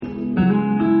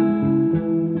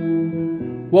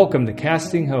Welcome to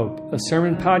Casting Hope, a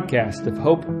sermon podcast of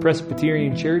Hope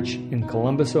Presbyterian Church in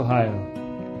Columbus, Ohio.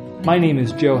 My name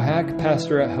is Joe Hack,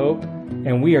 pastor at Hope,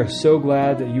 and we are so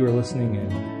glad that you are listening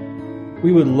in.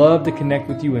 We would love to connect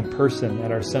with you in person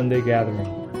at our Sunday gathering.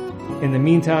 In the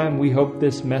meantime, we hope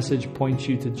this message points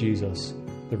you to Jesus,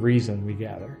 the reason we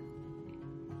gather.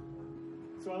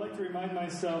 So I like to remind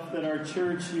myself that our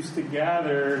church used to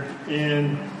gather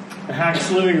in a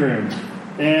Hack's living room.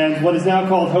 And what is now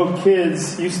called Hope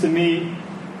Kids used to meet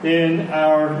in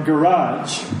our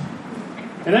garage.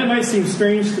 And that might seem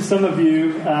strange to some of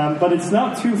you, but it's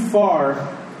not too far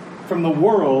from the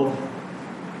world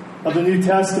of the New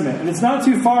Testament. And it's not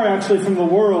too far, actually, from the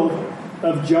world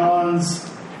of John's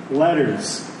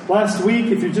letters. Last week,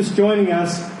 if you're just joining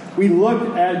us, we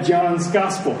looked at John's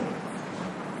gospel.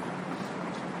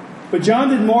 But John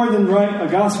did more than write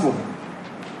a gospel.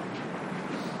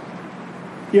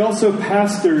 He also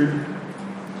pastored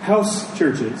house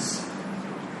churches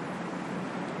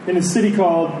in a city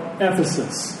called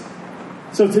Ephesus.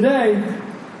 So today,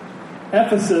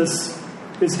 Ephesus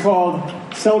is called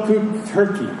Selçuk,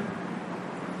 Turkey.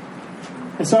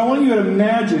 And so I want you to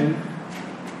imagine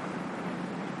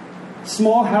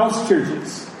small house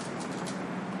churches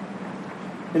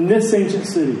in this ancient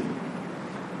city.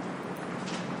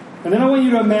 And then I want you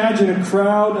to imagine a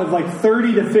crowd of like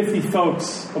 30 to 50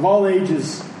 folks of all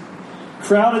ages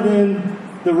crowded in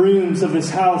the rooms of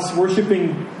this house,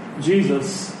 worshiping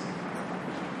Jesus,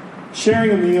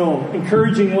 sharing a meal,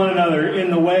 encouraging one another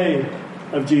in the way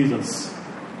of Jesus.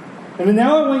 And then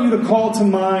now I want you to call to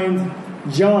mind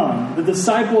John, the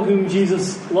disciple whom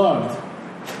Jesus loved,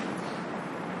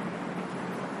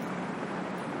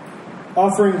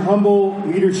 offering humble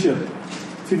leadership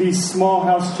to these small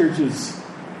house churches.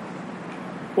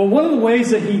 Well, one of the ways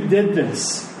that he did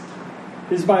this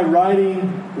is by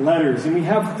writing letters. And we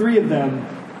have 3 of them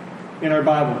in our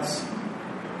Bibles.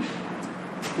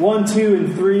 1, 2,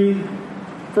 and 3.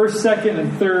 1st, 2nd,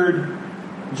 and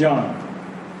 3rd John.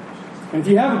 And if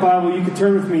you have a Bible, you can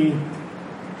turn with me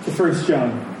to 1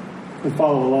 John and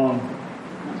follow along.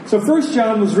 So 1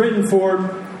 John was written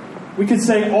for, we could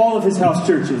say, all of his house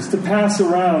churches, to pass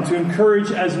around, to encourage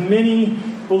as many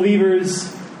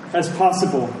believers as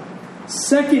possible.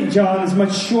 2 John is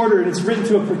much shorter, and it's written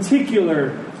to a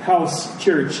particular house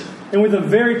church, and with a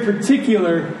very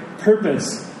particular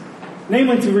purpose,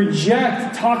 namely to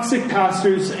reject toxic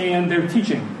pastors and their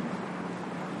teaching.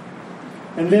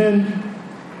 And then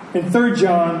in 3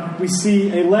 John, we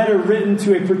see a letter written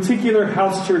to a particular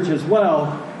house church as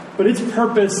well, but its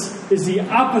purpose is the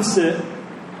opposite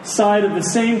side of the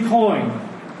same coin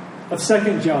of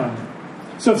 2 John.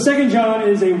 So if 2 John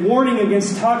is a warning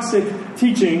against toxic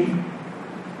teaching,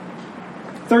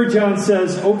 3 John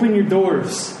says, open your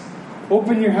doors,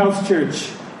 open your house church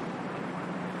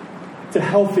to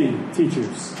healthy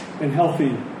teachers and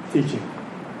healthy teaching.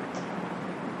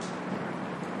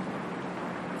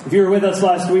 If you were with us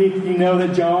last week, you know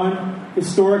that John,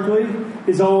 historically,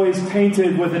 is always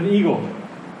painted with an eagle.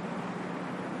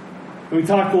 And we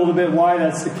talked a little bit why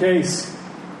that's the case.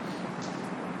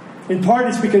 In part,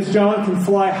 it's because John can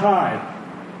fly high,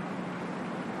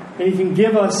 and he can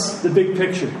give us the big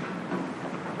picture.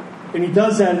 And he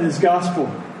does that in his gospel.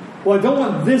 Well, I don't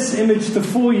want this image to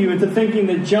fool you into thinking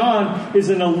that John is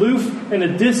an aloof and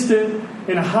a distant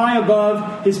and a high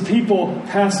above his people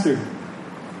pastor.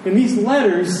 In these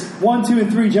letters, 1, 2,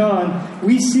 and 3 John,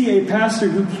 we see a pastor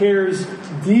who cares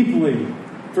deeply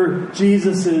for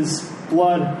Jesus'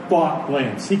 blood-bought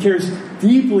lambs. He cares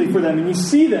deeply for them. And you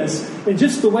see this in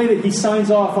just the way that he signs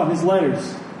off on his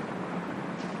letters.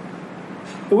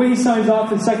 The way he signs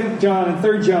off in 2 John and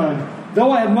 3 John.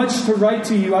 Though I have much to write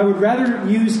to you, I would rather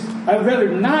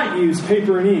not use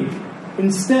paper and ink.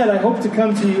 Instead, I hope to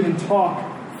come to you and talk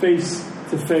face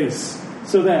to face,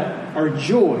 so that our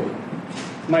joy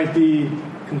might be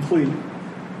complete.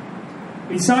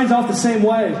 He signs off the same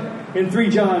way in 3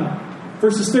 John,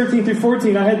 verses 13 through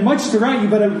 14. I had much to write you,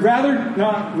 but I'd rather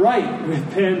not write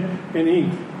with pen and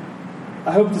ink.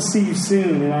 I hope to see you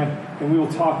soon, and we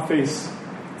will talk face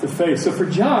to face. So for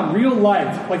John, real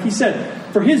life, like he said,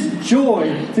 for his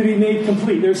joy to be made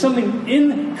complete. There's something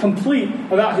incomplete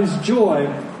about his joy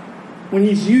when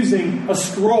he's using a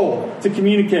scroll to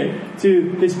communicate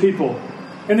to his people.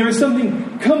 And there is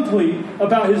something complete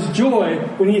about his joy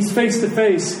when he's face to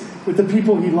face with the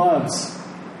people he loves.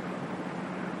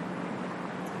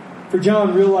 For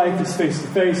John, real life is face to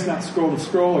face, not scroll to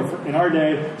scroll, or in our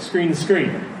day, screen to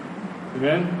screen.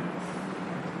 Amen?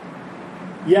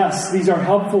 Yes, these are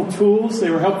helpful tools.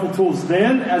 They were helpful tools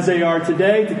then as they are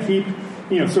today to keep,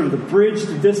 sort of the bridge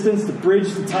the distance, the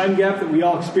bridge the time gap that we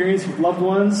all experience with loved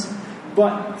ones.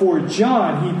 But for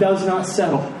John, he does not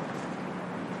settle.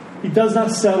 He does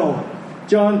not settle.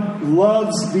 John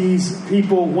loves these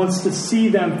people, wants to see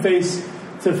them face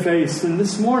to face. And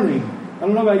this morning, I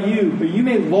don't know about you, but you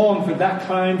may long for that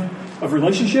kind of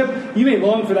relationship. You may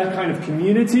long for that kind of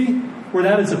community where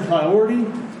that is a priority.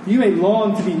 You may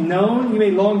long to be known. You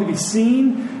may long to be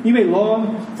seen. You may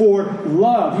long for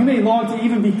love. You may long to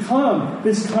even become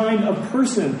this kind of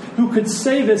person who could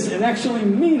say this and actually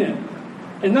mean it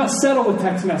and not settle with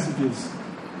text messages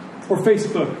or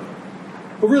Facebook,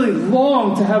 but really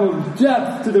long to have a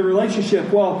depth to the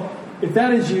relationship. Well, if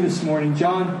that is you this morning,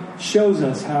 John shows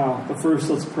us how. But first,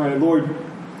 let's pray. Lord,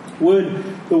 would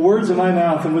the words of my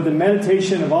mouth and would the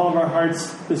meditation of all of our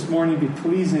hearts this morning be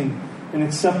pleasing and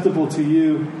acceptable to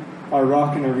you, our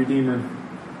rock and our Redeemer.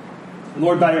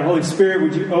 Lord, by your Holy Spirit,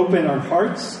 would you open our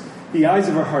hearts, the eyes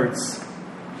of our hearts,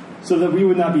 so that we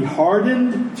would not be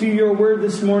hardened to your word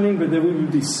this morning, but that we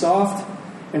would be soft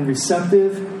and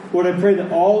receptive. Lord, I pray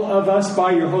that all of us,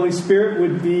 by your Holy Spirit,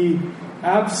 would be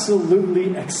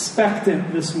absolutely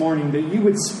expectant this morning, that you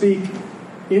would speak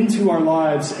into our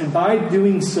lives, and by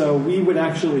doing so, we would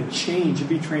actually change and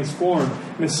be transformed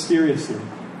mysteriously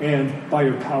and by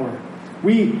your power.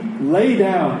 We lay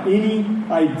down any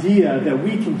idea that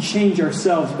we can change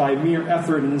ourselves by mere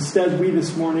effort, and instead we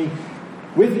this morning,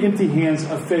 with empty hands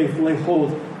of faith, lay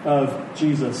hold of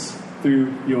Jesus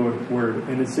through your word.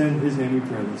 And it's in his name we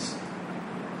pray this.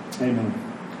 Amen.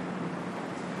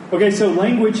 Okay, so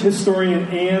language historian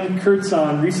Anne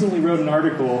Kurtzon recently wrote an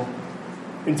article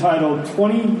entitled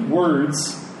 20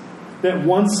 Words That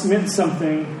Once Meant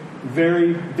Something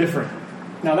Very Different.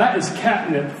 Now that is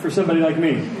catnip for somebody like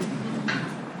me.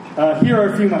 Here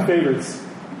are a few of my favorites.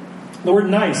 The word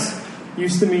nice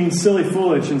used to mean silly,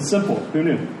 foolish, and simple. Who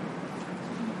knew?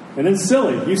 And then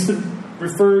silly used to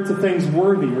refer to things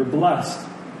worthy or blessed.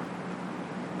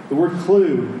 The word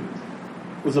clue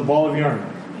was a ball of yarn.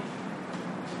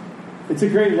 It's a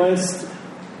great list,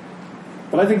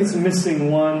 but I think it's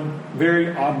missing one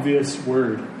very obvious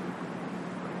word.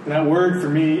 And that word for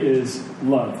me is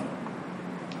love.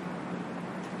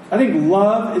 I think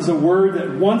love is a word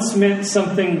that once meant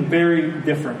something very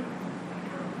different.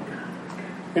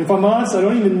 And if I'm honest, I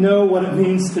don't even know what it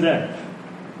means today.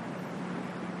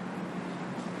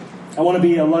 I want to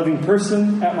be a loving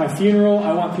person at my funeral.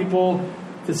 I want people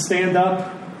to stand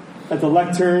up at the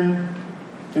lectern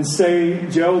and say,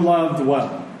 Joe loved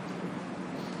well.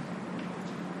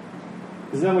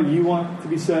 Isn't that what you want to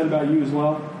be said about you as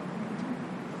well?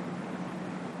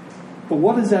 But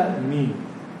what does that mean?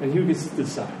 And who gets to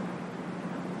decide?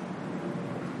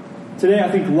 Today,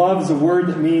 I think love is a word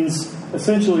that means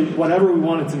essentially whatever we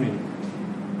want it to mean.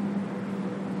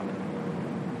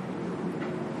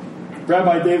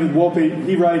 Rabbi David Wolpe,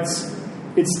 he writes,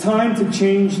 it's time to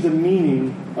change the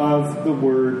meaning of the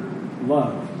word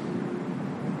love.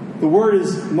 The word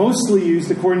is mostly used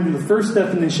according to the first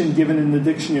definition given in the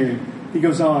dictionary. He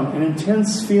goes on, an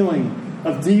intense feeling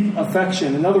of deep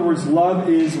affection. In other words, love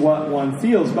is what one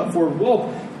feels. But for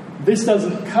Wolpe, this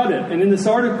doesn't cut it. And in this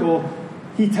article,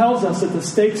 he tells us that the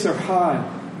stakes are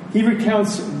high. He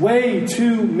recounts way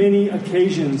too many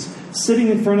occasions sitting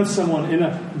in front of someone in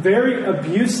a very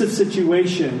abusive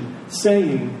situation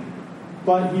saying,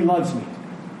 but he loves me.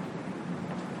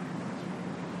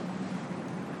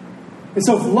 And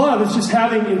so if love is just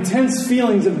having intense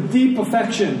feelings of deep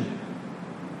affection,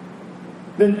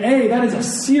 then A, that is a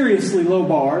seriously low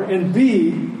bar, and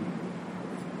B,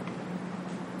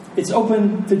 it's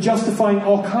open to justifying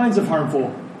all kinds of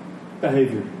harmful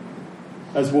behavior,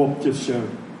 as Wolpe just showed.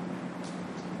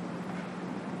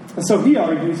 And so he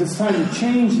argues it's time to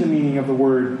change the meaning of the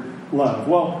word love.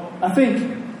 Well, I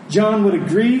think John would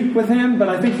agree with him, but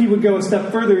I think he would go a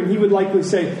step further and he would likely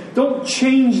say, don't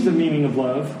change the meaning of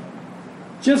love.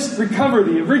 Just recover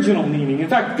the original meaning. In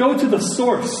fact, go to the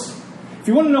source. If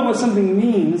you want to know what something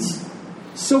means,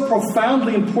 so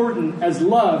profoundly important as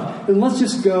love, then let's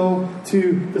just go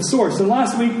to the source. And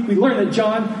last week we learned that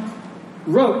John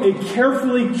wrote a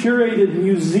carefully curated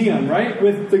museum, right,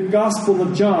 with the Gospel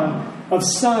of John, of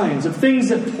signs, of things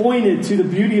that pointed to the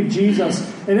beauty of Jesus.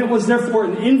 And it was therefore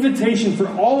an invitation for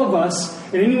all of us,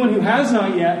 and anyone who has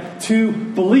not yet, to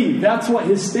believe. That's what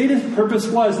his stated purpose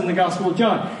was in the Gospel of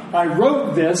John. I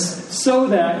wrote this so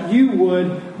that you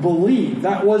would believe.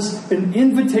 That was an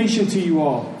invitation to you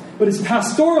all. But his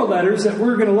pastoral letters that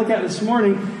we're going to look at this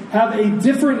morning have a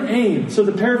different aim. So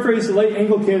to paraphrase the late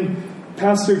Anglican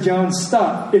Pastor John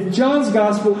Stott, if John's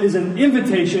Gospel is an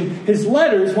invitation, his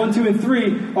letters, 1, 2, and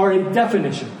 3, are a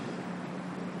definition.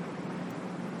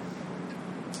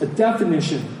 A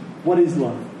definition. What is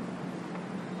love?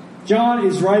 John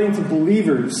is writing to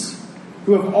believers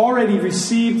who have already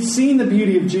received, seen the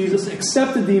beauty of Jesus,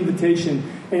 accepted the invitation.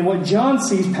 And what John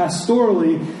sees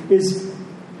pastorally is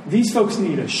these folks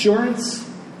need assurance.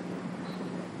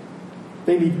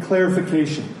 They need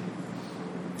clarification.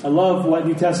 I love what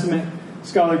New Testament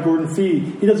scholar Gordon Fee,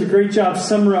 he does a great job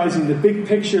summarizing the big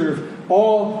picture of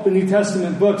all the New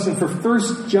Testament books. And for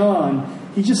 1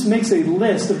 John, he just makes a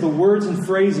list of the words and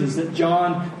phrases that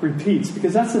John repeats.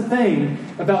 Because that's the thing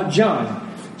about John.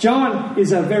 John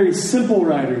is a very simple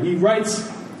writer. He writes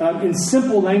in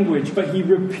simple language, but he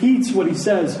repeats what he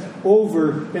says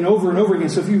over and over and over again.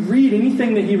 So if you read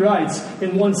anything that he writes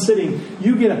in one sitting,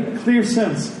 you get a clear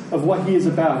sense of what he is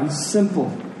about. He's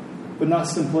simple, but not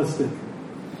simplistic.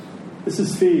 This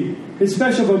is Fee. His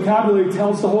special vocabulary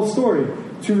tells the whole story.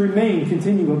 To remain,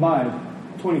 continue, abide,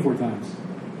 24 times.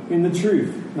 In the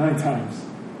truth, 9 times.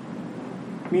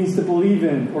 It means to believe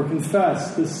in or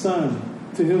confess the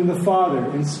Son, to whom the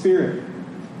Father in Spirit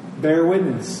bear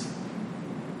witness.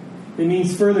 It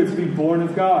means further to be born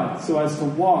of God, so as to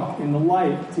walk in the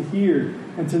light, to hear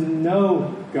and to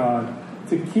know God,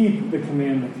 to keep the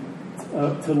commandment,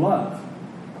 to love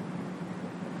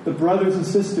the brothers and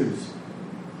sisters,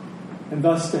 and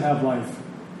thus to have life,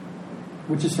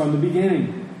 which is from the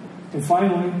beginning. And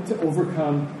finally, to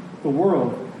overcome the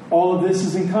world. All of this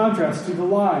is in contrast to the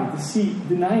lie, deceit,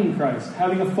 denying Christ,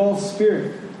 having a false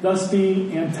spirit, thus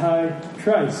being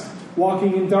anti-Christ,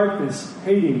 walking in darkness,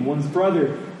 hating one's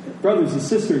brothers and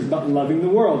sisters, but loving the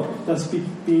world, thus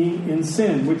being in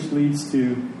sin, which leads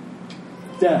to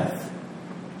death.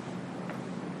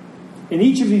 And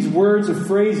each of these words or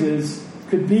phrases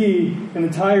could be an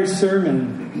entire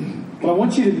sermon, but I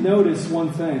want you to notice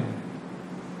one thing.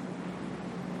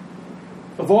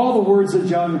 Of all the words that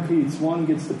John repeats, one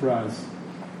gets the prize.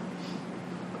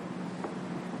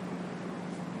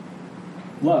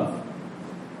 Love.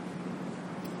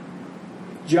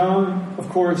 John, of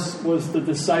course, was the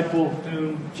disciple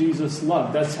whom Jesus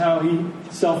loved. That's how he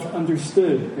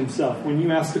self-understood himself. When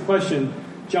you ask the question,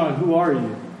 John, who are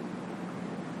you?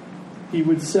 He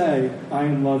would say, I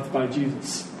am loved by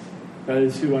Jesus. That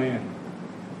is who I am.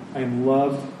 I am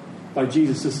loved by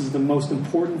Jesus. This is the most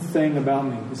important thing about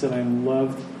me, is that I am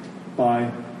loved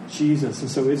by Jesus. And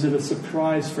so is it a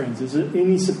surprise, friends? Is it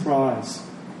any surprise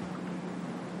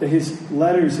that his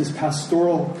letters, his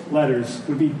pastoral letters,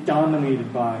 would be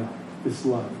dominated by this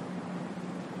love?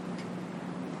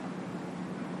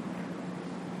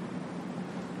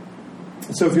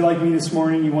 And so if you're like me this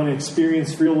morning, you want to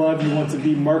experience real love, you want to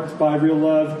be marked by real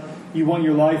love, you want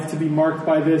your life to be marked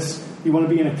by this, you want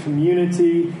to be in a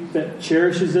community that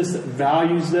cherishes this, that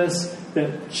values this,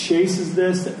 that chases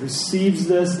this, that receives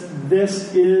this.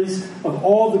 This is, of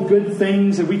all the good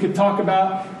things that we could talk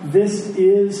about, this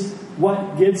is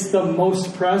what gets the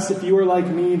most press. If you are like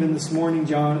me, then this morning,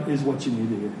 John, is what you need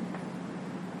to hear.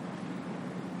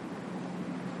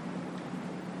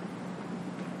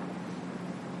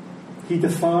 He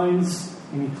defines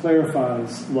and he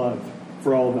clarifies love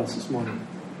for all of us this morning.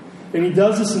 And he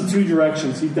does this in 2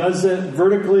 directions. He does it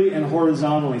vertically and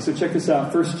horizontally. So check this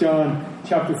out. 1 John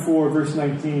chapter 4, verse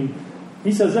 19.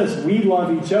 He says this, we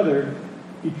love each other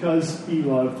because he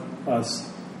loved us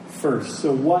first.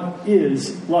 So what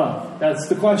is love? That's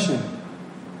the question.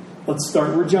 Let's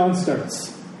start where John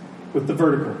starts, with the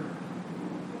vertical.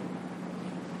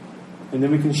 And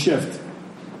then we can shift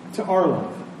to our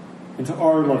love and to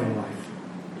our loving life.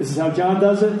 This is how John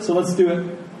does it, so let's do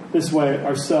it this way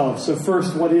ourselves. So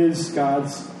first, what is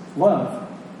God's love?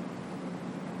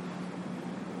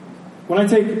 When I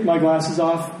take my glasses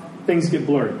off, things get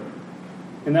blurry.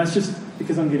 And that's just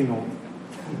because I'm getting old.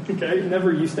 Okay? It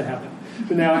never used to happen.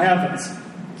 But now it happens.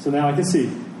 So now I can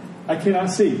see. I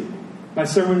cannot see. My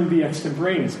sermon would be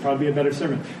extemporaneous, probably a better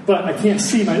sermon. But I can't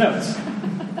see my notes.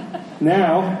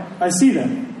 Now I see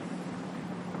them.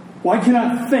 Well, I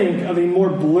cannot think of a more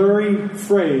blurry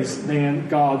phrase than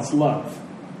God's love.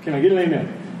 Can I get an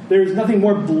amen? There is nothing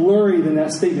more blurry than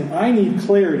that statement. I need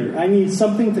clarity. I need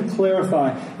something to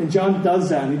clarify. And John does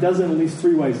that. And he does it in at least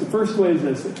 3 ways. The first way is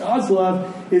this. That God's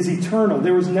love is eternal.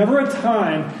 There was never a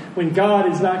time when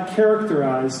God is not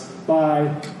characterized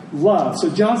by love. So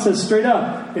John says straight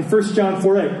up in 1 John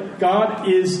 4:8, God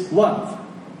is love.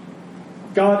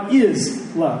 God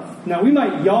is love. Now, we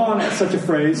might yawn at such a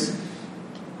phrase.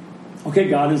 Okay,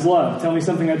 God is love. Tell me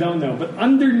something I don't know. But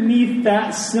underneath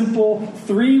that simple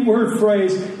 3-word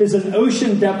phrase is an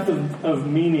ocean depth of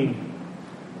meaning.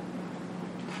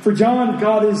 For John,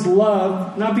 God is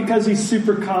love, not because he's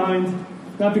super kind,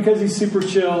 not because he's super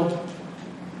chill.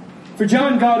 For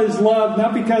John, God is love,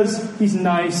 not because he's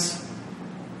nice.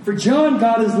 For John,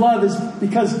 God is love is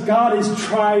because God is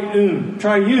triune.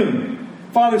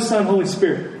 Father, Son, Holy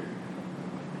Spirit.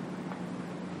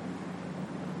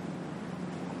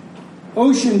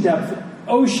 Ocean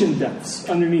depths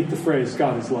underneath the phrase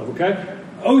God is love, okay?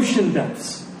 Ocean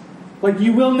depths. Like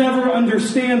you will never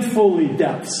understand fully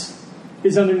depths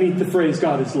is underneath the phrase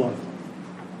God is love.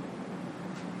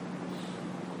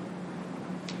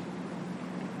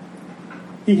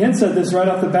 He hints at this right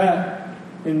off the bat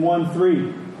in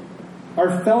 1:3.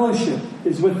 Our fellowship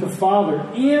is with the Father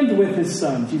and with His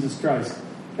Son, Jesus Christ.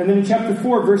 And then in chapter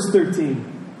 4, verse 13.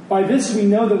 By this we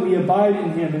know that we abide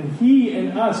in Him and He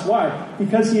in us. Why?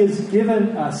 Because He has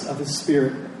given us of His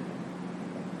Spirit.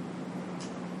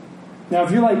 Now,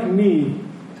 if you're like me,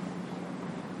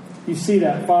 you see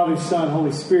that Father, Son,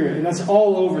 Holy Spirit. And that's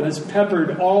all over. That's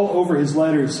peppered all over His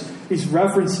letters. These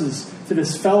references to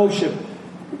this fellowship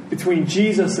between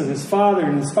Jesus and His Father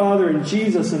and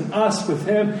Jesus and us with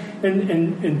Him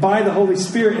and by the Holy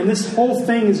Spirit. And this whole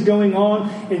thing is going on,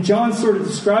 and John's sort of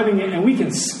describing it, and we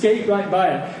can skate right by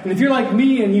it. And if you're like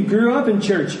me and you grew up in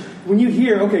church, when you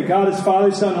hear, okay, God is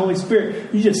Father, Son, Holy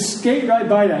Spirit, you just skate right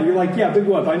by that. You're like, yeah, big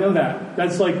whoop, I know that.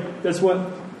 That's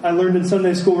what I learned in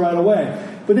Sunday school right away.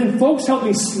 But then folks help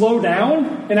me slow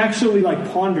down and actually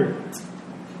ponder it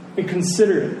and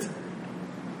consider it.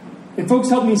 And folks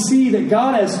help me see that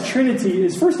God as Trinity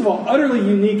is, first of all, utterly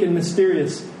unique and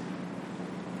mysterious.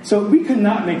 So we could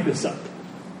not make this up.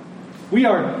 We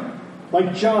are,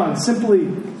 like John,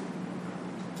 simply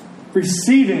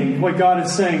receiving what God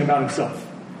is saying about Himself.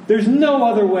 There's no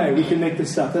other way we can make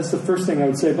this up. That's the first thing I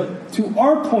would say. But to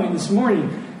our point this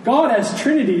morning, God as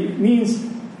Trinity means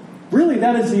really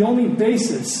that is the only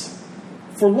basis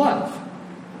for love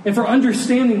and for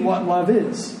understanding what love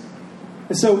is.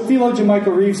 And so theologian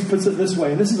Michael Reeves puts it this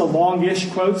way, and this is a longish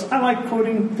quote. I like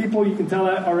quoting people, you can tell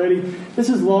that already. This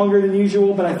is longer than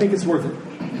usual, but I think it's worth it.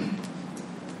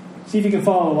 See if you can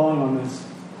follow along on this.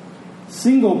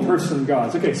 Single person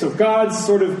gods. Okay, so gods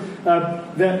sort of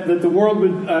that the world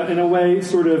would, in a way,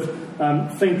 sort of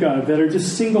think of, that are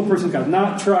just single person gods,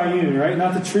 not triune, right?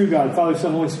 Not the true God, Father,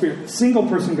 Son, Holy Spirit. Single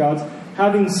person gods,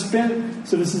 having spent,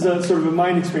 so this is a sort of a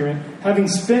mind experiment, having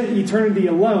spent eternity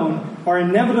alone, are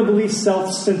inevitably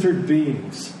self-centered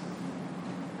beings.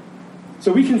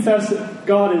 So we confess that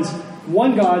God is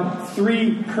one God,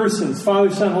 three persons,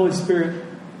 Father, Son, Holy Spirit.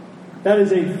 That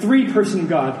is a three-person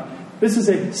God. This is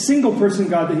a single-person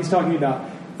God that he's talking about.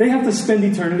 They have to spend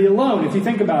eternity alone, if you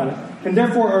think about it, and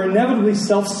therefore are inevitably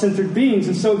self-centered beings.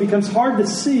 And so it becomes hard to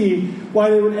see why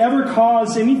they would ever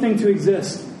cause anything to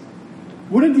exist.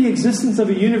 Wouldn't the existence of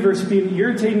a universe be an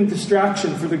irritating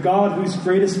distraction for the God whose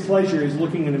greatest pleasure is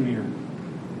looking in a mirror?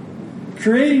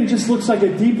 Creating just looks like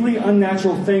a deeply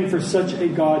unnatural thing for such a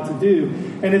God to do.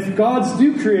 And if gods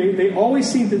do create, they always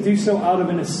seem to do so out of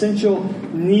an essential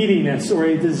neediness or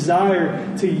a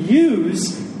desire to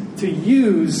use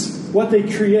what they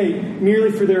create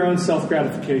merely for their own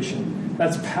self-gratification.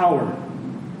 That's power.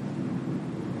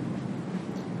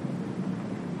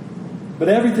 But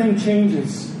everything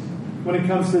changes when it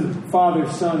comes to the Father,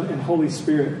 Son, and Holy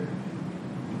Spirit.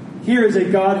 Here is a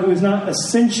God who is not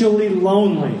essentially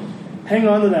lonely. Hang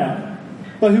on to that.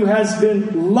 But who has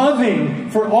been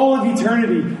loving for all of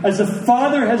eternity, as the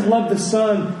Father has loved the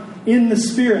Son in the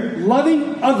Spirit.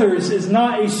 Loving others is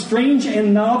not a strange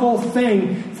and novel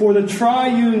thing for the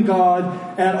triune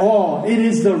God at all. It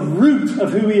is the root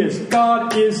of who He is.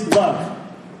 God is love.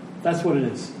 That's what it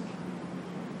is.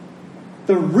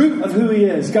 The root of who He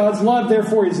is. God's love,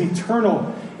 therefore, is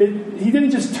eternal. He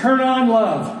didn't just turn on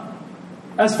love.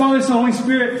 As Father, Son, Holy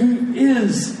Spirit, He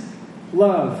is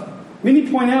love.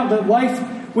 Many point out that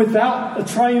life without a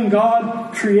triune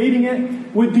God creating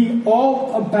it would be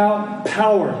all about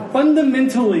power.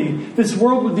 Fundamentally, this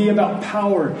world would be about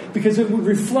power because it would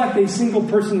reflect a single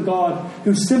person God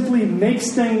who simply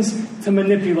makes things to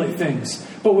manipulate things.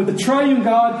 But with the triune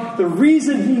God, the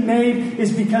reason He made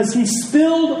is because He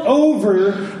spilled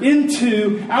over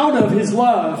out of His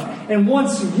love and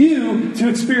wants you to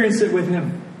experience it with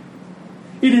Him.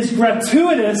 It is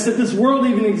gratuitous that this world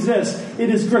even exists. It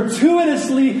is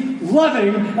gratuitously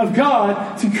loving of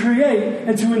God to create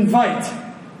and to invite.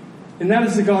 And that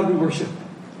is the God we worship.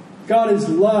 God is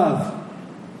love.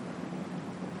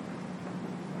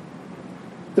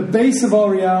 The base of all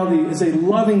reality is a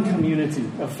loving community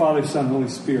of Father, Son, Holy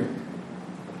Spirit.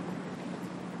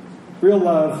 Real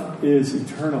love is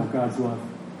eternal, God's love.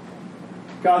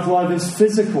 God's love is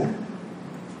physical.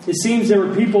 It seems there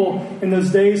were people in those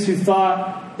days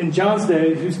in John's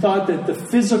day, who thought that the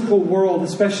physical world,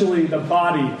 especially the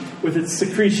body, with its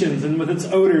secretions and with its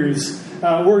odors,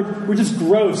 were just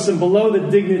gross and below the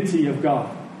dignity of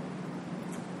God.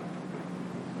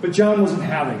 But John wasn't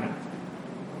having it.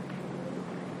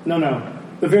 No.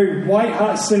 The very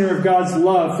white-hot center of God's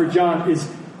love for John is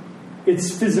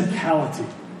its physicality.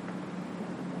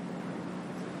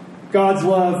 God's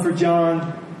love for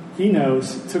John, he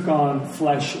knows, took on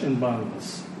flesh and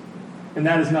bones. And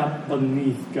that is not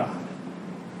beneath God.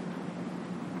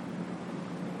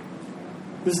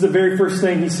 This is the very first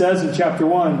thing he says in chapter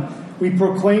 1. We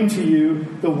proclaim to you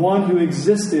the one who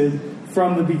existed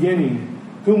from the beginning,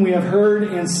 whom we have heard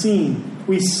and seen.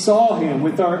 We saw him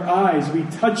with our eyes. We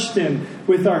touched him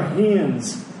with our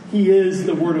hands. He is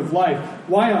the word of life.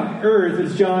 Why on earth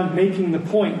is John making the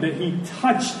point that he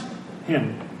touched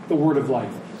him, the word of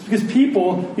life? It's because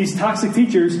people, these toxic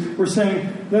teachers, were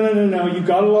saying, no, you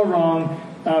got it all wrong.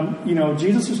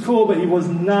 Jesus was cool, but he was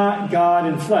not God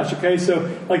in flesh. Okay,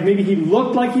 so like maybe he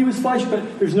looked like he was flesh,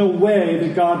 but there's no way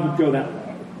that God would go that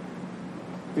low.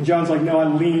 And John's like, no, I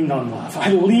leaned on love.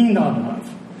 I leaned on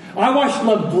love. I watched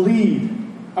love bleed.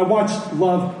 I watched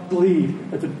love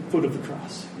bleed at the foot of the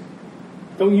cross.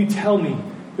 Don't you tell me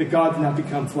that God did not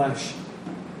become flesh.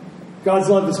 God's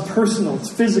love is personal,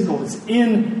 it's physical, it's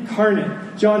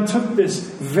incarnate. John took this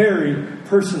very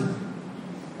personally.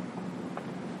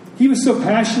 He was so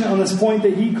passionate on this point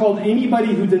that he called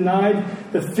anybody who denied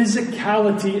the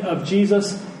physicality of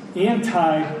Jesus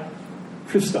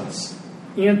anti-Christos,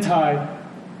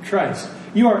 anti-Christ.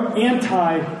 You are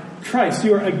anti-Christ.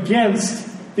 You are against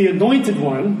the Anointed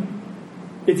One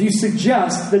if you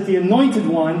suggest that the Anointed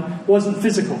One wasn't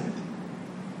physical.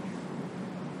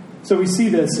 So we see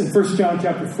this in 1 John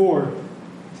chapter 4.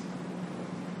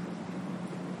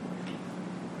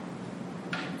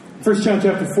 1 John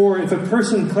chapter 4, if a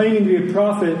person claiming to be a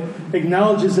prophet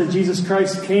acknowledges that Jesus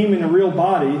Christ came in a real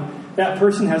body, that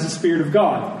person has the Spirit of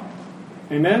God.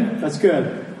 Amen? That's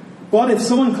good. But if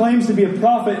someone claims to be a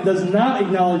prophet and does not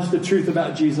acknowledge the truth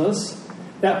about Jesus,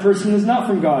 that person is not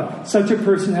from God. Such a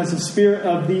person has the spirit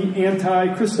of the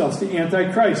Antichristos, the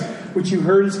Antichrist, which you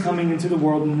heard is coming into the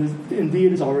world and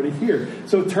indeed is already here.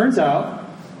 So it turns out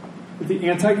that the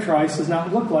Antichrist does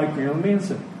not look like Marilyn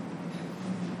Manson,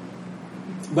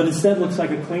 but instead looks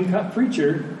like a clean-cut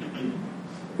preacher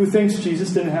who thinks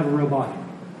Jesus didn't have a real body.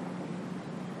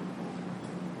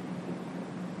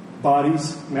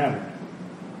 Bodies matter.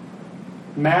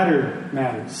 Matter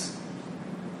matters.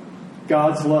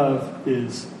 God's love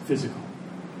is physical.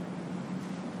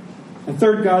 And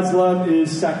third, God's love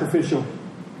is sacrificial.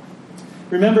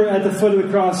 Remember, at the foot of the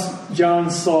cross, John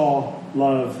saw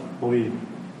love bleed.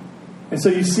 And so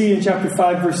you see in chapter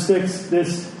 5, verse 6,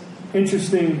 this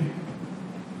interesting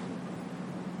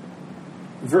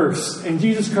verse. And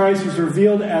Jesus Christ was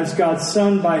revealed as God's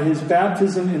Son by his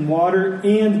baptism in water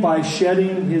and by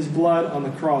shedding his blood on the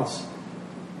cross.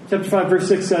 Chapter 5, verse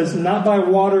 6 says, not by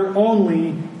water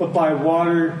only, but by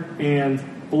water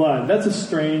and blood. That's a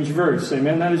strange verse.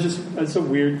 Amen? That's a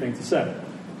weird thing to say.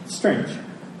 It's strange.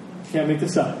 Can't make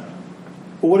this up.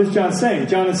 But what is John saying?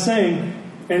 John is saying,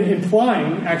 and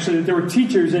implying, actually, that there were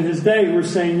teachers in his day who were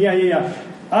saying, yeah.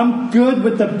 I'm good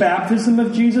with the baptism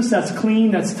of Jesus. That's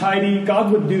clean. That's tidy.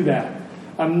 God would do that.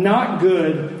 I'm not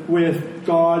good with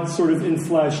God sort of in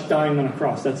flesh dying on a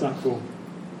cross. That's not cool.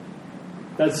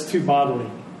 That's too bodily.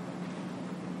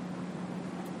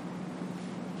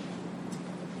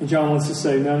 And John wants to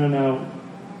say, no.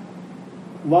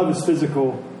 Love is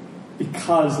physical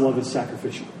because love is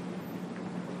sacrificial.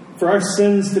 For our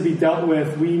sins to be dealt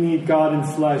with, we need God in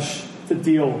flesh to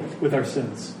deal with our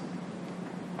sins.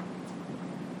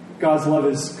 God's love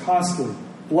is costly.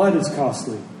 Blood is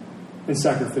costly and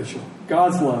sacrificial.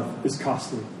 God's love is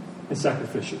costly and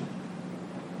sacrificial.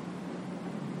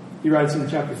 He writes in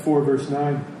chapter 4, verse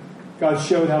 9, God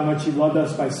showed how much he loved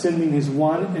us by sending his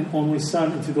one and only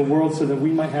Son into the world so that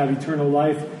we might have eternal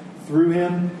life through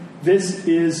him. This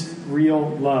is real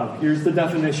love. Here's the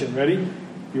definition. Ready?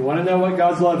 If you want to know what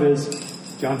God's love is,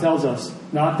 John tells us,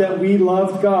 not that we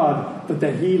loved God, but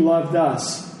that he loved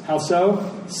us. How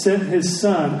so? Sent his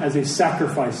Son as a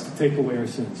sacrifice to take away our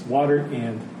sins. Water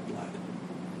and blood.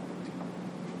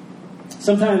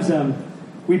 Sometimes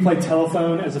we play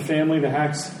telephone as a family, the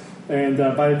Hacks. And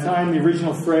by the time the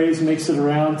original phrase makes it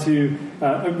around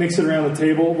the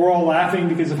table, we're all laughing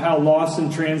because of how lost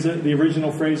in transit the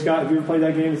original phrase got. Have you ever played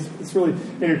that game? It's really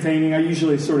entertaining. I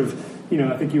usually sort of,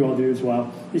 I think you all do as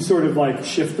well. You sort of like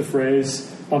shift the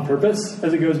phrase on purpose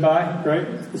as it goes by, right?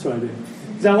 That's what I do.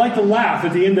 Because I like to laugh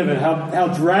at the end of it, how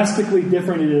drastically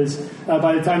different it is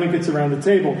by the time it gets around the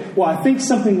table. Well, I think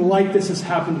something like this has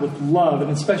happened with love,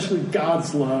 and especially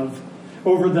God's love,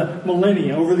 over the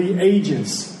millennia, over the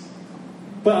ages.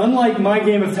 But unlike my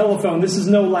game of telephone, this is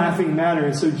no laughing matter.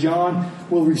 And so John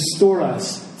will restore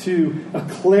us to a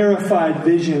clarified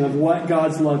vision of what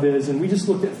God's love is. And we just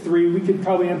looked at 3. We could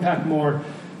probably unpack more.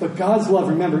 But God's love,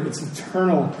 remember, it's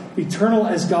eternal. Eternal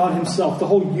as God himself. The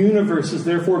whole universe is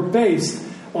therefore based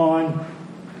on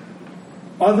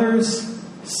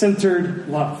others-centered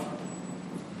love,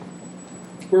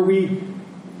 where we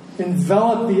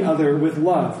envelop the other with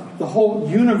love. The whole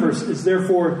universe is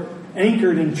therefore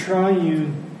anchored in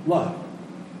triune love.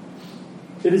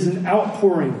 It is an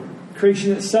outpouring,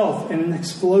 creation itself, and an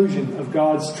explosion of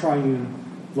God's triune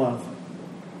love.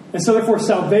 And so therefore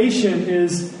salvation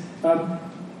is a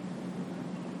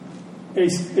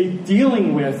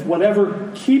dealing with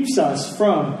whatever keeps us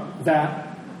from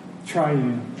that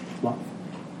triune love.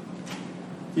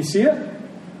 You see it?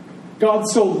 God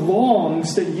so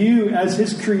longs that you, as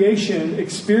His creation,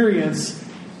 experience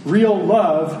real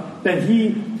love, that He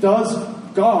does,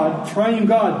 God, triune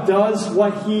God, does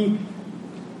what He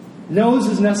knows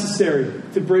is necessary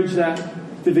to bridge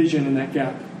that division and that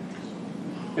gap.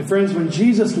 And friends, when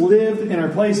Jesus lived in our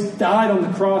place, died on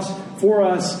the cross for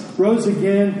us, rose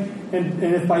again, and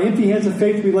if by empty hands of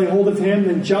faith we lay hold of Him,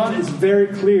 then John is very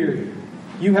clear.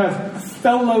 You have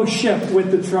fellowship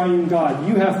with the triune God.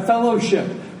 You have fellowship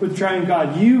with triune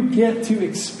God. You get to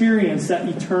experience that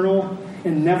eternal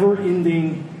and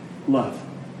never-ending love.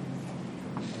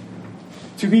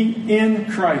 To be in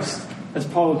Christ, as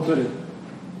Paul would put it,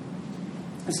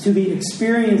 is to be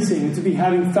experiencing and to be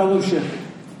having fellowship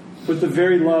with the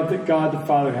very love that God the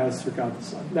Father has for God the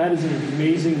Son. That is an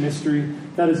amazing mystery.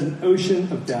 That is an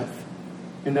ocean of depth.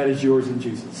 And that is yours in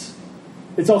Jesus.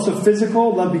 It's also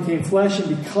physical. Love became flesh.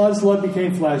 And because love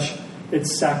became flesh,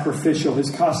 it's sacrificial. His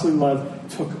costly love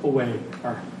took away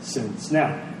our sins.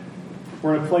 Now,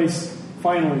 we're in a place,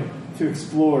 finally, to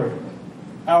explore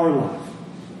our love.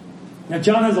 Now,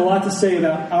 John has a lot to say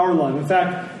about our love. In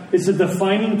fact, it's a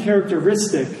defining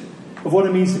characteristic of what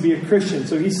it means to be a Christian.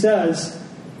 So he says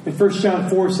in 1 John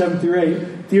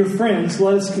 4:7-8, "Dear friends,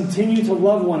 let us continue to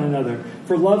love one another,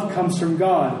 for love comes from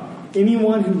God.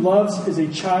 Anyone who loves is a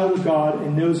child of God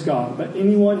and knows God. But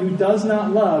anyone who does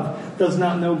not love does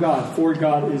not know God, for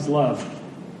God is love."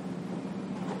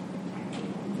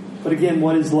 But again,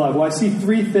 what is love? Well, I see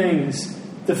three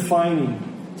defining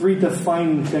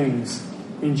things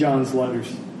in John's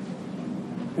letters.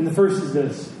 And the first is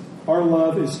this: our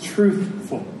love is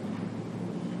truthful.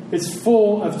 It's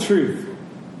full of truth.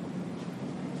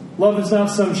 Love is not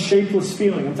some shapeless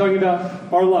feeling. I'm talking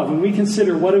about our love. When we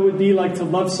consider what it would be like to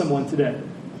love someone today,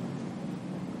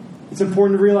 it's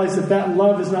important to realize that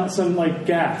love is not some like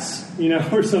gas,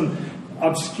 or some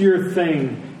obscure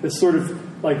thing that sort of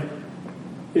like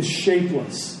is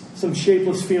shapeless, some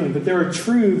shapeless feeling. But there are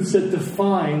truths that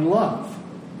define love.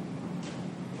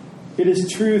 It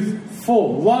is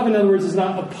truthful. Love, in other words, is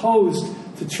not opposed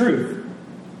to truth.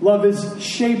 Love is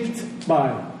shaped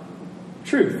by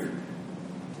truth.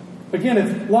 Again,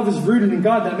 if love is rooted in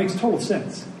God, that makes total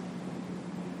sense.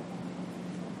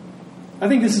 I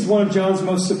think this is one of John's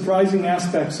most surprising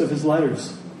aspects of his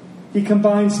letters. He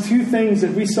combines two things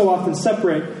that we so often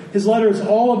separate. His letter is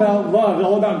all about love,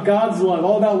 all about God's love,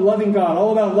 all about loving God,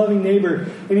 all about loving neighbor.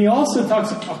 And he also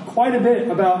talks quite a bit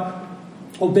about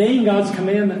obeying God's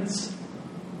commandments.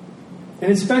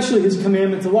 And especially His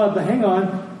commandment to love. But hang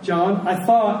on, John, I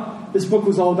thought this book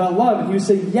was all about love. And he would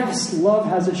say, yes, love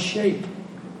has a shape.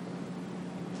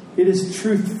 It is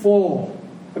truthful.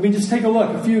 Just take a look.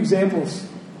 A few examples.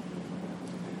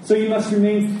 So you must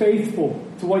remain faithful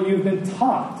to what you've been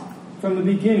taught from the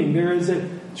beginning. There is a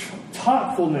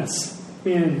thoughtfulness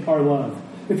in our love.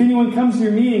 If anyone comes to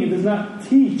your meeting and does not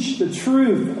teach the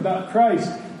truth about Christ,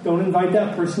 don't invite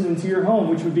that person into your home,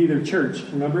 which would be their church,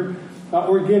 remember?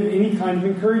 Or give any kind of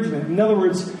encouragement. In other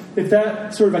words, if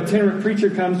that sort of itinerant preacher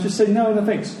comes, just say, no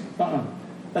thanks.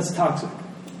 That's toxic.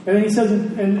 And then he says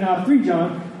in 3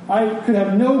 John, I could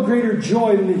have no greater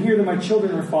joy than to hear that my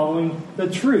children are following the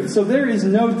truth. So there is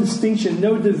no distinction,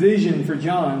 no division for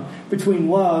John between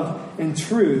love and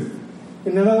truth.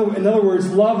 In other words,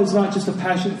 love is not just a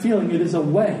passionate feeling. It is a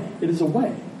way. It is a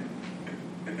way.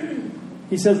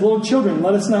 He says, little children,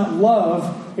 let us not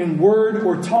love in word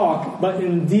or talk, but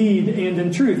in deed and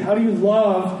in truth. How do you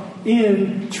love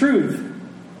in truth?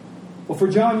 Well, for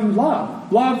John, you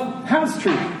love. Love has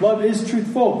truth. Love is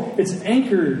truthful. It's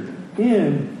anchored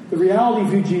in the reality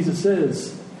of who Jesus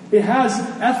is. It has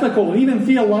ethical and even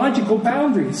theological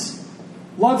boundaries.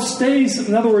 Love stays,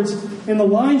 in other words, in the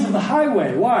lines of the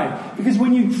highway. Why? Because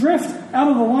when you drift out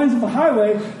of the lines of the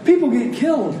highway, people get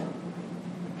killed.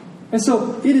 And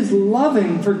so it is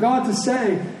loving for God to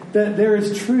say that there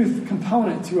is truth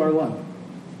component to our love.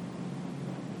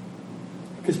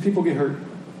 Because people get hurt.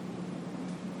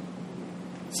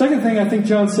 Second thing I think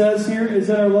John says here is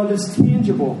that our love is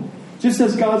tangible. Just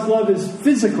as God's love is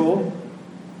physical,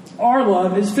 our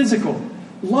love is physical.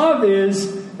 Love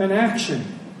is an action.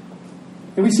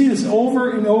 And we see this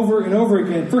over and over and over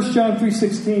again. 1 John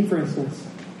 3:16, for instance.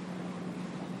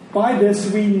 By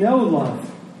this we know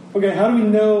love. Okay, how do we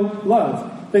know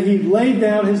love? That he laid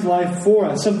down his life for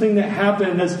us. Something that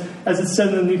happened, as it said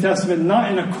in the New Testament,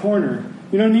 not in a corner.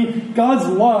 You know what I mean? God's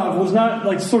love was not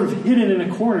like sort of hidden in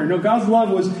a corner. No, God's love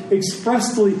was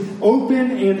expressly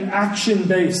open and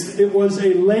action-based. It was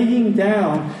a laying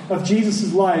down of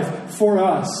Jesus' life for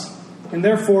us. And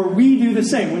therefore, we do the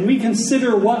same. When we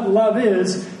consider what love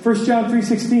is, 1 John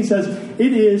 3:16 says,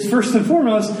 it is, first and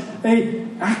foremost,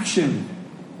 an action.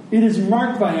 It is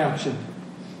marked by action.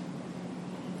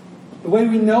 The way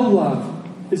we know love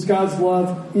is God's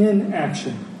love in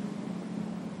action.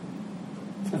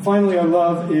 And finally, our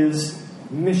love is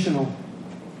missional.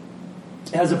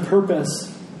 It has a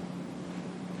purpose.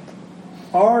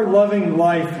 Our loving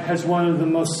life has one of the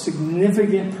most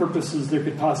significant purposes there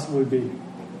could possibly be.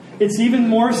 It's even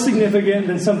more significant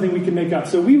than something we can make up.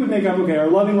 So we would make up, okay, our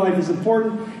loving life is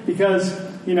important because,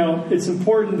 it's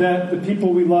important that the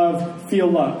people we love feel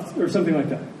loved or something like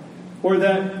that. Or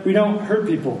that we don't hurt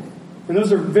people. And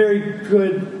those are very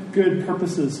good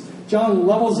purposes. John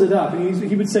levels it up, and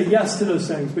he would say yes to those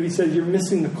things, but he says you're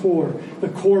missing the core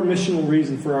missional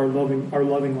reason for our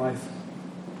loving life.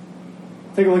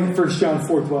 Take a look at 1 John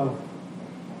 4:12.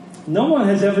 No one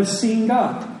has ever seen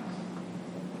God.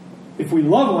 If we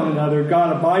love one another,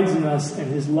 God abides in us,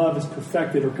 and his love is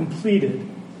perfected or completed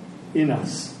in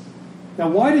us. Now,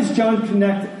 why does John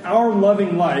connect our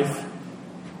loving life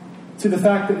to the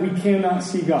fact that we cannot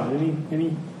see God?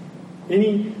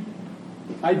 Any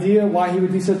idea why he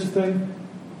would do such a thing?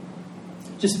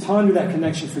 Just ponder that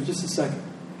connection for just a second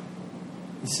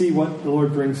and see what the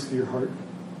Lord brings to your heart.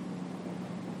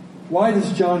 Why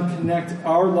does John connect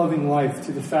our loving life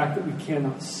to the fact that we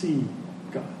cannot see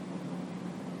God?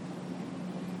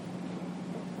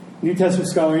 New Testament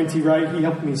scholar N.T. Wright, he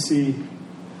helped me see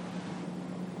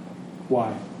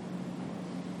why.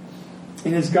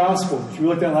 In his gospel, which we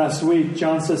looked at last week,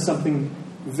 John says something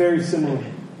very similar.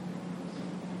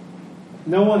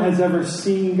 No one has ever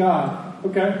seen God.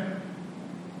 Okay,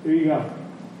 there you go.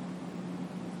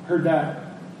 Heard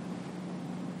that.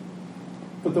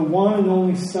 But the one and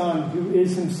only Son, who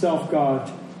is himself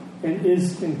God and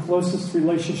is in closest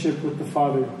relationship with the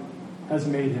Father, has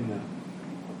made him that.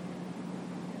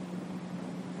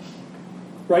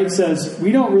 Wright says,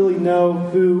 we don't really know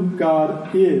who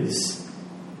God is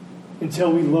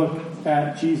until we look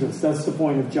at Jesus. That's the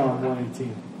point of John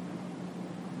 1:18.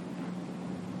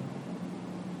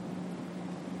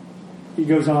 He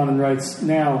goes on and writes,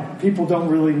 now, people don't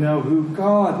really know who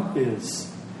God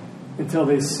is until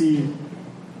they see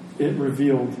it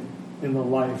revealed in the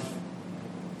life,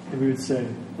 and we would say,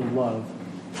 the love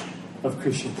of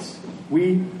Christians.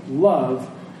 We love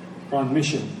on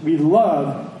mission. We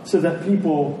love so that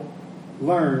people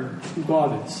learn who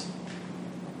God is.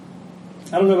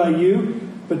 I don't know about you,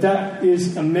 but that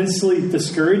is immensely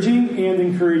discouraging and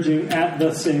encouraging at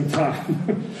the same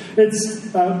time.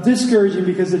 It's discouraging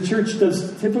because the church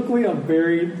does typically a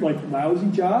very lousy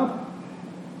job,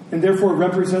 and therefore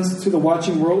represents to the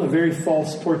watching world a very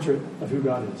false portrait of who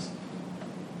God is.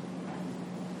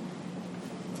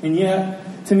 And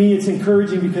yet, to me, it's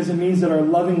encouraging because it means that our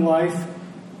loving life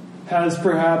has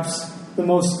perhaps the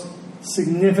most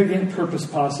significant purpose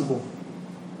possible.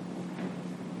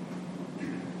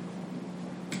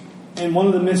 And one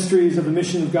of the mysteries of the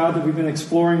mission of God that we've been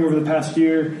exploring over the past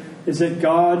year is that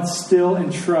God still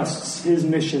entrusts his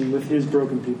mission with his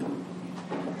broken people.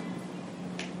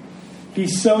 He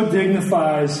so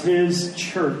dignifies his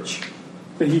church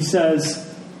that he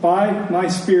says, by my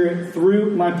Spirit,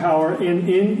 through my power, and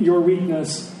in your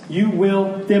weakness, you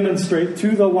will demonstrate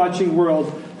to the watching world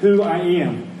who I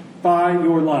am by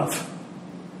your love.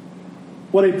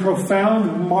 What a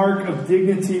profound mark of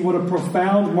dignity, what a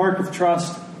profound mark of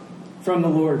trust from the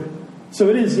Lord. So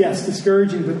it is, yes,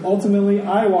 discouraging, but ultimately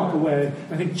I walk away,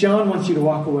 I think John wants you to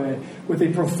walk away, with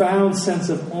a profound sense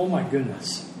of, oh my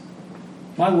goodness,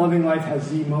 my loving life has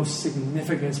the most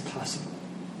significance possible.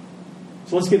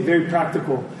 So let's get very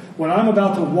practical. When I'm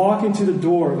about to walk into the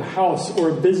door of a house or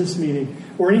a business meeting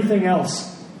or anything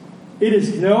else, it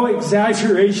is no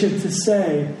exaggeration to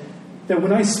say that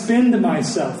when I spend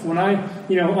myself, when I,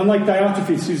 unlike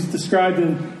Diotrephes, who's described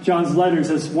in John's letters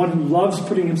as one who loves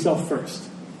putting himself first.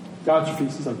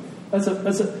 Diotrephes is like, that's a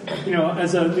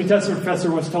as a New Testament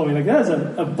professor once told me, that is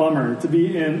a bummer to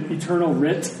be in eternal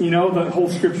writ, the whole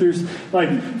scriptures,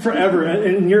 forever.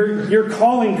 And your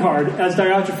calling card as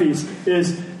Diotrephes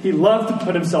is he loved to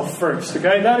put himself first,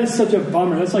 okay? That is such a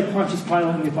bummer. That's like Pontius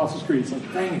Pilate in the Apostles' Creed. It's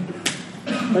like, dang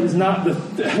it. That is not the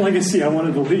legacy I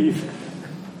wanted to leave.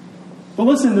 But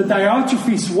listen, the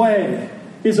Diotrephes way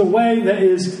is a way that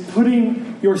is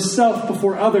putting yourself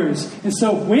before others. And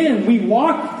so when we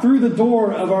walk through the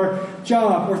door of our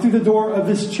job or through the door of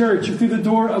this church or through the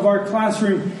door of our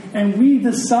classroom and we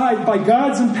decide by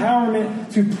God's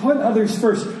empowerment to put others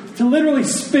first, to literally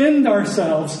spend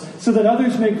ourselves so that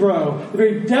others may grow, the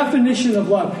very definition of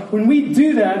love. When we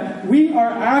do that, we are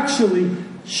actually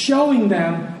showing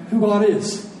them who God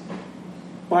is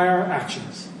by our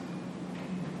actions.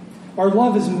 Our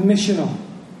love is missional,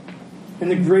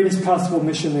 and the greatest possible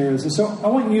mission there is. And so I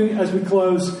want you, as we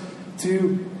close,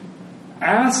 to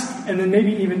ask and then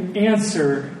maybe even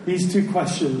answer these two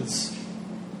questions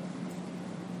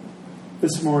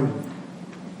this morning.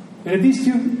 And if these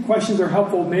two questions are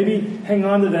helpful, maybe hang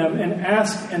on to them and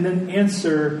ask and then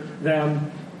answer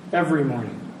them every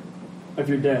morning of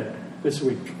your day this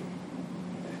week.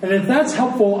 And if that's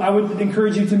helpful, I would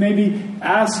encourage you to maybe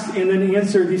ask and then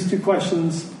answer these two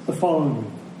questions the following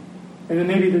week. And then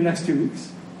maybe the next 2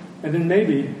 weeks. And then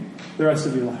maybe the rest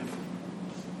of your life.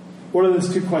 What are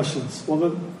those two questions? Well,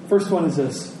 the first one is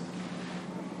this.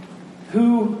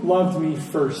 Who loved me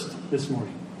first this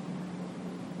morning?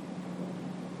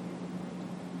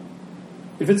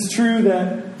 If it's true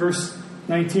that verse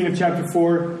 19 of chapter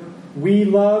 4, we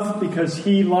love because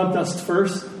He loved us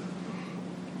first,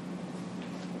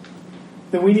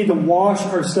 then we need to wash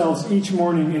ourselves each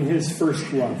morning in His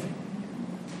first love.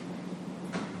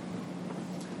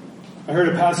 I heard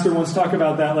a pastor once talk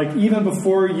about that, like even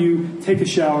before you take a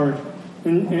shower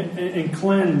and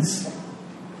cleanse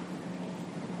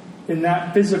in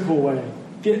that physical way,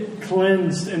 get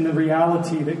cleansed in the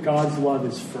reality that God's love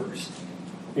is first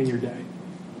in your day.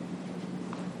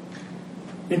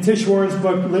 In Tish Warren's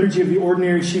book, Liturgy of the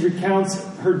Ordinary, she recounts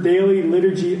her daily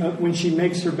liturgy when she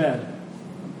makes her bed.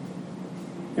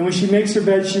 And when she makes her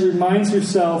bed, she reminds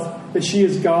herself that she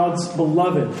is God's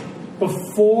beloved.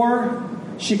 Before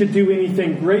she could do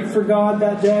anything great for God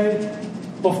that day,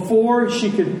 before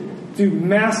she could do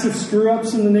massive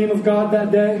screw-ups in the name of God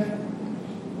that day,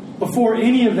 before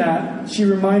any of that, she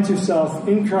reminds herself,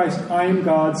 in Christ, I am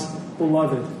God's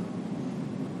beloved.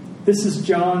 This is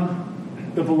John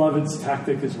the Beloved's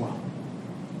tactic as well.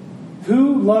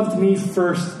 Who loved me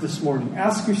first this morning?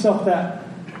 Ask yourself that.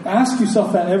 Ask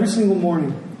yourself that every single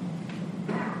morning.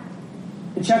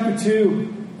 In chapter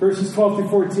 2, verses 12 through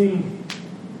 14,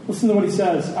 listen to what he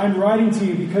says. I'm writing to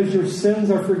you because your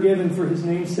sins are forgiven for His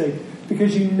name's sake,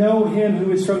 because you know Him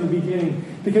who is from the beginning,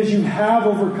 because you have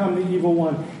overcome the evil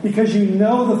one, because you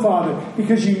know the Father,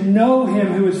 because you know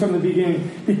Him who is from the beginning,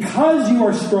 because you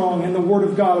are strong and the Word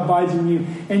of God abides in you,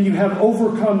 and you have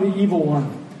overcome the evil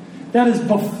one. That is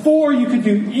before you could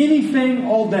do anything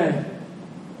all day.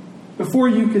 Before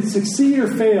you could succeed or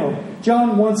fail,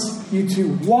 John wants you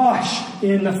to wash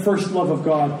in the first love of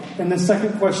God. And the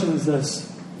second question is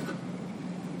this.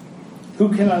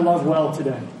 Who can I love well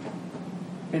today?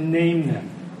 And name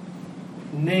them.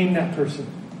 Name that person.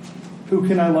 Who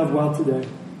can I love well today?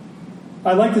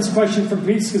 I like this question from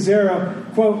Pete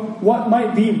Scazzero. Quote, what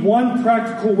might be one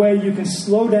practical way you can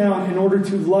slow down in order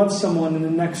to love someone in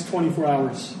the next 24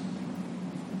 hours?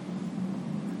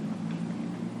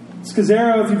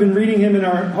 Scazzero, if you've been reading him in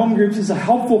our home groups, is a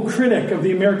helpful critic of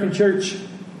the American church.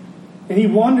 And he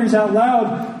wonders out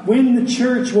loud when the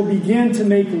church will begin to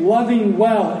make loving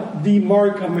well the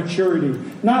mark of maturity.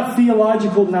 Not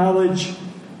theological knowledge,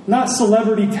 not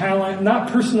celebrity talent, not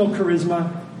personal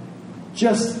charisma,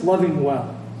 just loving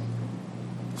well.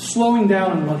 Slowing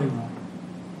down and loving well.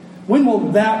 When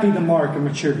will that be the mark of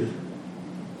maturity?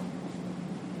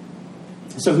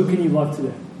 So who can you love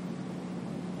today?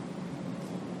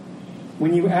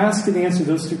 When you ask and answer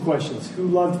those two questions, who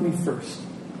loved me first?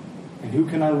 And who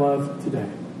can I love today?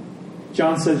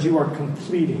 John says you are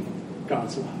completing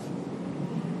God's love.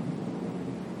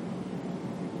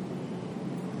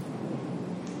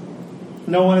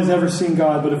 No one has ever seen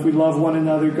God, but if we love one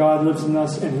another, God lives in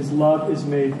us, and His love is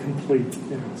made complete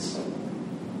in us.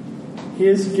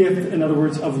 His gift, in other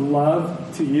words, of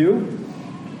love to you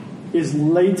is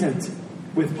latent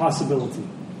with possibility.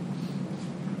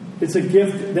 It's a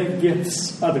gift that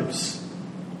gifts others.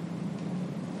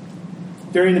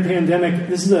 During the pandemic,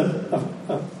 this is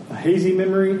a hazy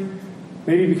memory,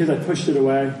 maybe because I pushed it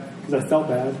away, because I felt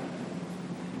bad.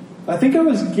 I think I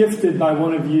was gifted by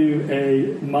one of you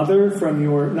a mother from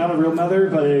your, not a real mother,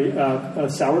 but a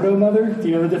sourdough mother. Do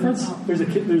you know the difference? There's a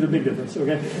big difference,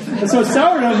 okay? And so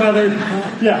sourdough mother,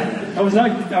 yeah, I was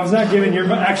not given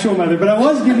your actual mother, but I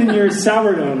was given your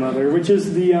sourdough mother, which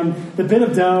is the bit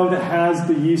of dough that has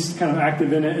the yeast kind of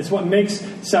active in it. It's what makes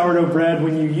sourdough bread.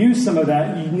 When you use some of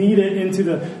that, you knead it into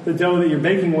the dough that you're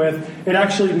baking with. It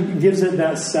actually gives it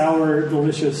that sour,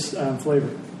 delicious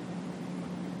flavor.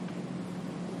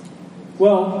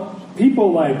 Well,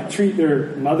 people treat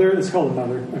their mother, it's called a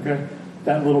mother, okay?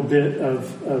 That little bit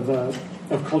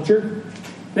of culture.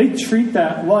 They treat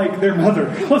that like their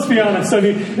mother. Let's be honest. I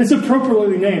mean, it's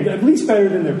appropriately named, at least better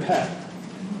than their pet.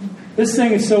 This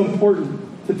thing is so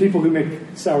important to people who make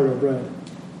sourdough bread.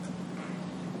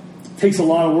 It takes a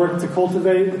lot of work to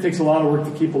cultivate. It takes a lot of work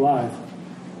to keep alive.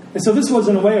 And so this was,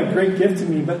 in a way, a great gift to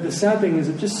me. But the sad thing is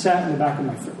it just sat in the back of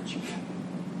my fridge.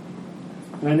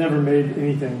 And I never made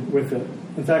anything with it.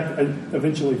 In fact, I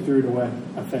eventually threw it away,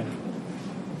 I think.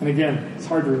 And again, it's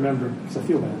hard to remember because I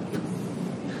feel bad.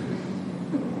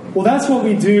 Well, that's what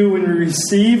we do when we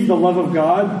receive the love of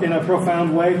God in a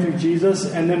profound way through Jesus,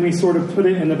 and then we sort of put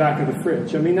it in the back of the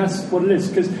fridge. I mean, that's what it is,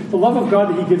 because the love of God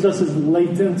that He gives us is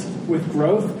latent with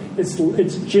growth. It's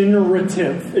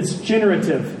generative. It's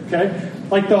generative, okay?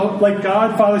 Like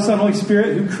God, Father, Son, Holy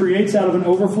Spirit, who creates out of an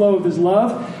overflow of His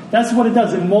love. That's what it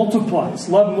does. It multiplies.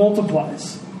 Love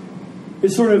multiplies.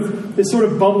 It sort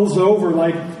of bubbles over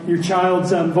like your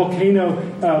child's volcano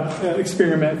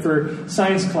experiment for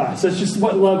science class. That's just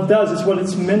what love does. It's what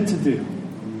it's meant to do.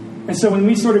 And so when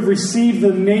we sort of receive the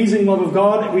amazing love of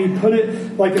God, we put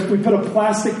it like if we put a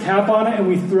plastic cap on it and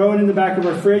we throw it in the back of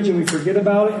our fridge and we forget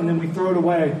about it and then we throw it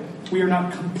away. We are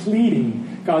not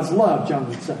completing God's love, John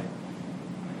would say.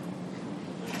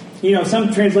 You know,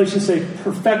 some translations say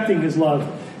perfecting His love.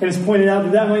 And it's pointed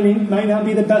out that might not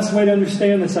be the best way to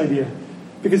understand this idea.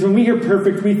 Because when we hear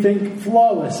perfect, we think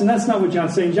flawless. And that's not what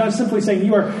John's saying. John's simply saying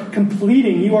you are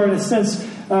completing. You are, in a sense,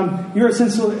 you're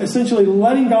essentially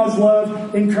letting God's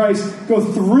love in Christ go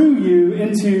through you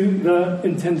into the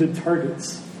intended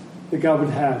targets that God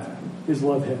would have His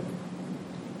love hit.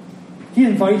 He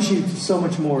invites you to so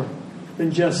much more than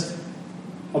just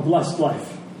a blessed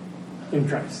life in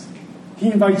Christ.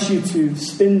 He invites you to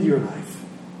spend your life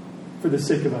for the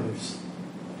sake of others.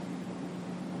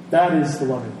 That is the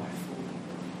love of life.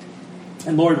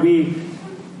 And Lord, we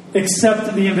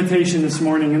accept the invitation this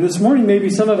morning. And this morning, maybe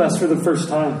some of us for the first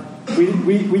time,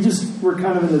 we're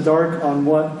kind of in the dark on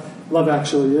what love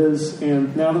actually is.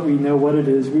 And now that we know what it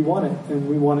is, we want it. And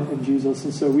we want it in Jesus.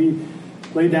 And so we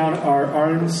lay down our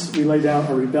arms, we lay down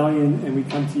our rebellion, and we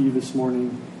come to you this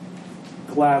morning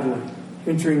gladly,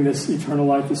 entering this eternal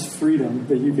life, this freedom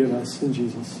that you give us in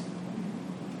Jesus.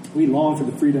 We long for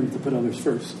the freedom to put others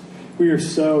first. We are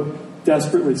so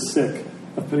desperately sick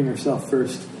of putting ourselves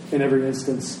first in every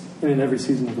instance and in every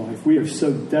season of life. We are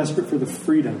so desperate for the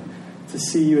freedom to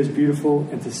see you as beautiful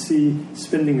and to see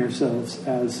spending ourselves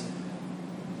as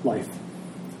life.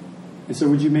 And so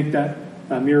would you make that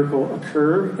miracle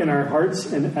occur in our hearts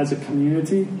and as a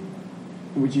community?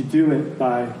 And would you do it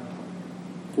by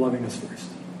loving us first?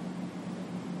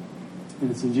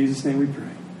 And it's in Jesus' name we pray.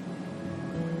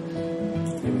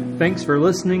 Amen. Thanks for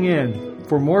listening in.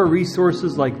 For more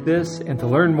resources like this and to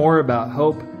learn more about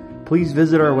Hope, please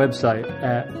visit our website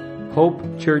at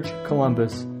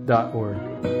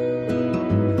hopechurchcolumbus.org.